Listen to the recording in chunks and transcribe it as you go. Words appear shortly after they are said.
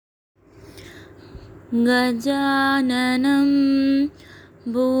Gajananam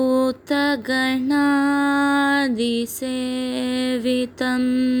bhutaganadisevitam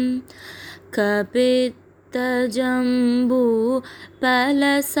kapittajambu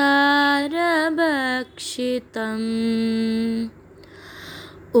palasarabhakshitam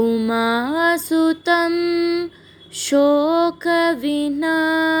umasutam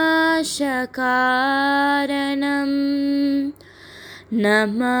shokavinaashakaranam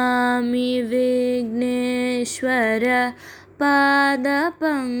namami Vigneshwara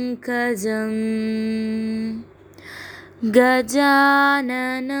padapankajam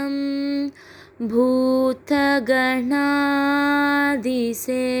Gajananam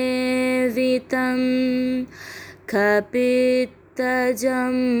bhutaganadisevitam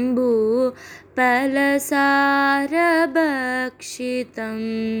kapittajambu palasarabhakshitam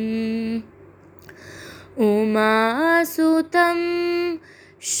umasutam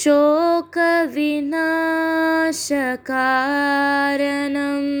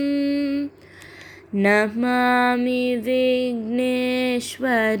shokavinaashakaranam namami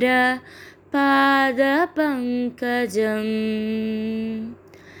Vigneshwara padapankajam.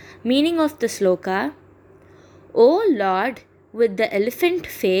 Meaning of the sloka: O Lord with the elephant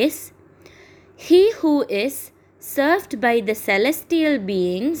face, he who is served by the celestial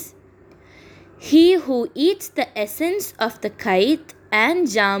beings, he who eats the essence of the kite and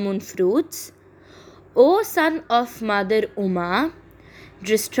jamun fruits, O son of Mother Uma,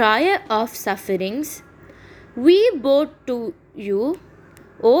 destroyer of sufferings, we bow to you,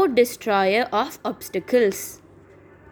 O destroyer of obstacles.